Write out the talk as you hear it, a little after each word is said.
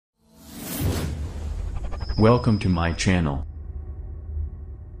Welcome to my channel.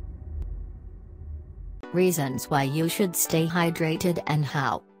 Reasons why you should stay hydrated and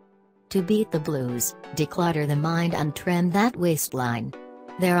how. To beat the blues, declutter the mind and trim that waistline.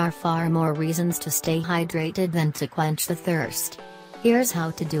 There are far more reasons to stay hydrated than to quench the thirst. Here's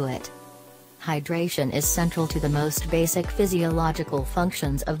how to do it. Hydration is central to the most basic physiological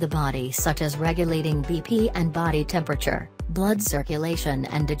functions of the body, such as regulating BP and body temperature, blood circulation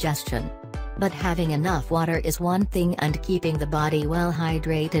and digestion. But having enough water is one thing and keeping the body well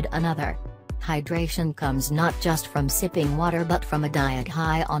hydrated another. Hydration comes not just from sipping water but from a diet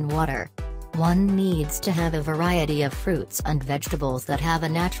high on water. One needs to have a variety of fruits and vegetables that have a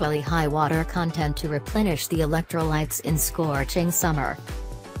naturally high water content to replenish the electrolytes in scorching summer.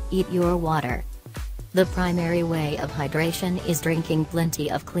 Eat your water. The primary way of hydration is drinking plenty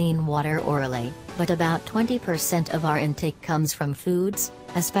of clean water orally, but about 20% of our intake comes from foods,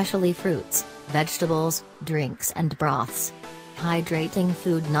 especially fruits, vegetables, drinks and broths. Hydrating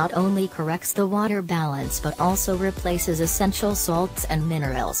food not only corrects the water balance but also replaces essential salts and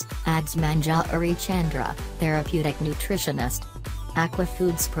minerals, adds Manjari Chandra, therapeutic nutritionist. Aqua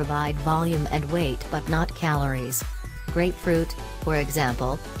foods provide volume and weight but not calories. Grapefruit, for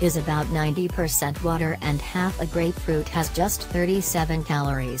example, is about 90% water and half a grapefruit has just 37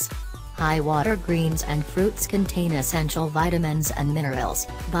 calories. High water greens and fruits contain essential vitamins and minerals,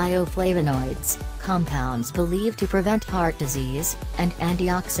 bioflavonoids, compounds believed to prevent heart disease, and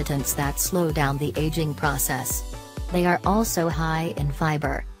antioxidants that slow down the aging process. They are also high in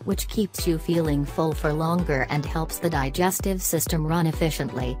fiber, which keeps you feeling full for longer and helps the digestive system run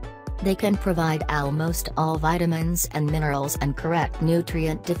efficiently. They can provide almost all vitamins and minerals and correct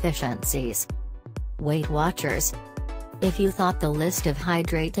nutrient deficiencies. Weight Watchers. If you thought the list of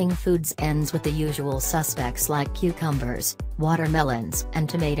hydrating foods ends with the usual suspects like cucumbers, watermelons and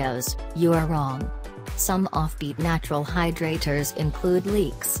tomatoes, you are wrong. Some offbeat natural hydrators include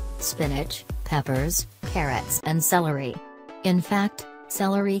leeks, spinach, peppers, carrots and celery. In fact,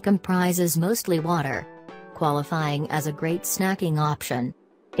 celery comprises mostly water, qualifying as a great snacking option.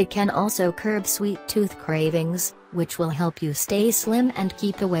 It can also curb sweet tooth cravings, which will help you stay slim and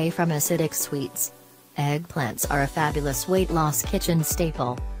keep away from acidic sweets. Eggplants are a fabulous weight loss kitchen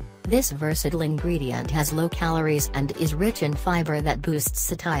staple. This versatile ingredient has low calories and is rich in fiber that boosts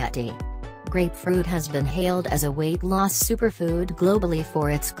satiety. Grapefruit has been hailed as a weight loss superfood globally for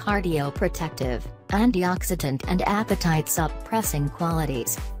its cardioprotective, antioxidant and appetite-suppressing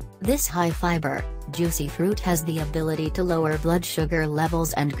qualities. This high-fiber, juicy fruit has the ability to lower blood sugar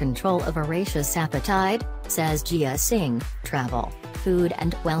levels and control a voracious appetite, says Jia Singh, travel, food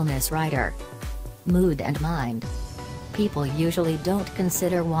and wellness writer. Mood and mind. People usually don't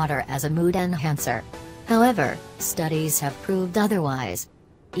consider water as a mood enhancer. However, studies have proved otherwise.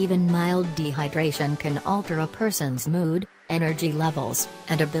 Even mild dehydration can alter a person's mood, energy levels,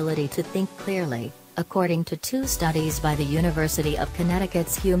 and ability to think clearly, according to two studies by the University of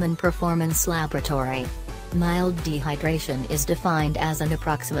Connecticut's Human Performance Laboratory. Mild dehydration is defined as an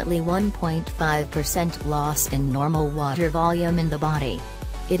approximately 1.5% loss in normal water volume in the body.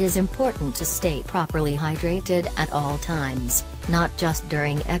 It is important to stay properly hydrated at all times, not just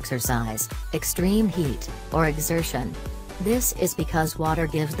during exercise, extreme heat, or exertion. This is because water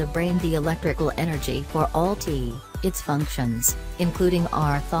gives the brain the electrical energy for all its functions, including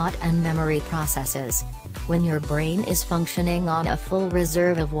our thought and memory processes. When your brain is functioning on a full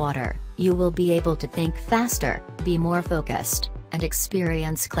reserve of water, you will be able to think faster, be more focused, and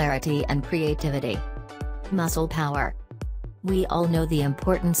experience clarity and creativity. Muscle power. We all know the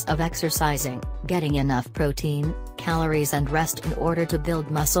importance of exercising, getting enough protein, calories and rest in order to build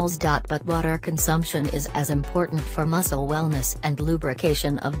muscles. But water consumption is as important for muscle wellness and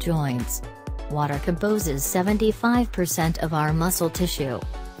lubrication of joints. Water composes 75% of our muscle tissue.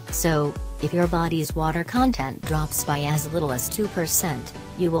 So, if your body's water content drops by as little as 2%,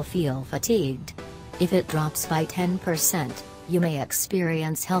 you will feel fatigued. If it drops by 10%, you may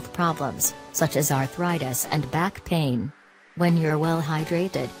experience health problems, such as arthritis and back pain. When you're well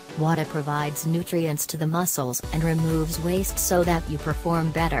hydrated, water provides nutrients to the muscles and removes waste so that you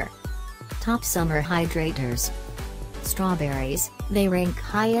perform better. Top summer hydrators. Strawberries, they rank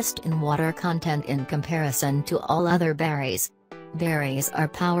highest in water content in comparison to all other berries. Berries are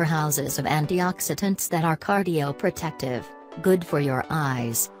powerhouses of antioxidants that are cardioprotective, good for your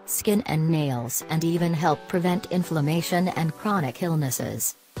eyes, skin and nails and even help prevent inflammation and chronic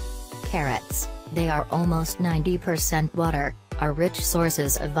illnesses. Carrots, they are almost 90% water, are rich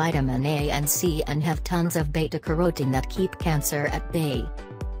sources of vitamin A and C and have tons of beta-carotene that keep cancer at bay.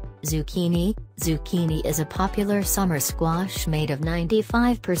 Zucchini. Zucchini is a popular summer squash made of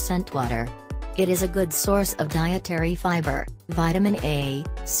 95% water. It is a good source of dietary fiber, vitamin A,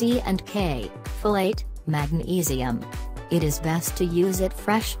 C and K, folate, magnesium. It is best to use it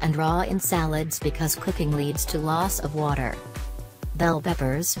fresh and raw in salads because cooking leads to loss of water. Bell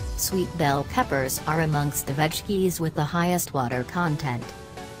peppers. Sweet bell peppers are amongst the veggies with the highest water content.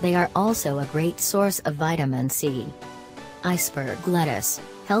 They are also a great source of vitamin C. Iceberg lettuce.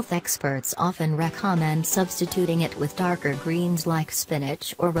 Health experts often recommend substituting it with darker greens like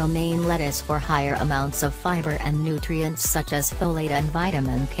spinach or romaine lettuce for higher amounts of fiber and nutrients such as folate and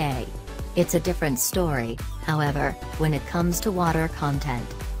vitamin K. It's a different story, however, when it comes to water content.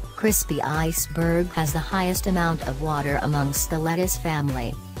 Crispy iceberg has the highest amount of water amongst the lettuce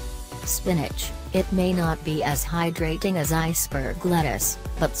family. Spinach. It may not be as hydrating as iceberg lettuce,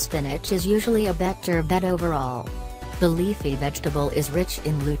 but spinach is usually a better bet overall. The leafy vegetable is rich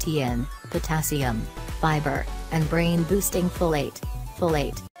in lutein, potassium, fiber, and brain-boosting folate.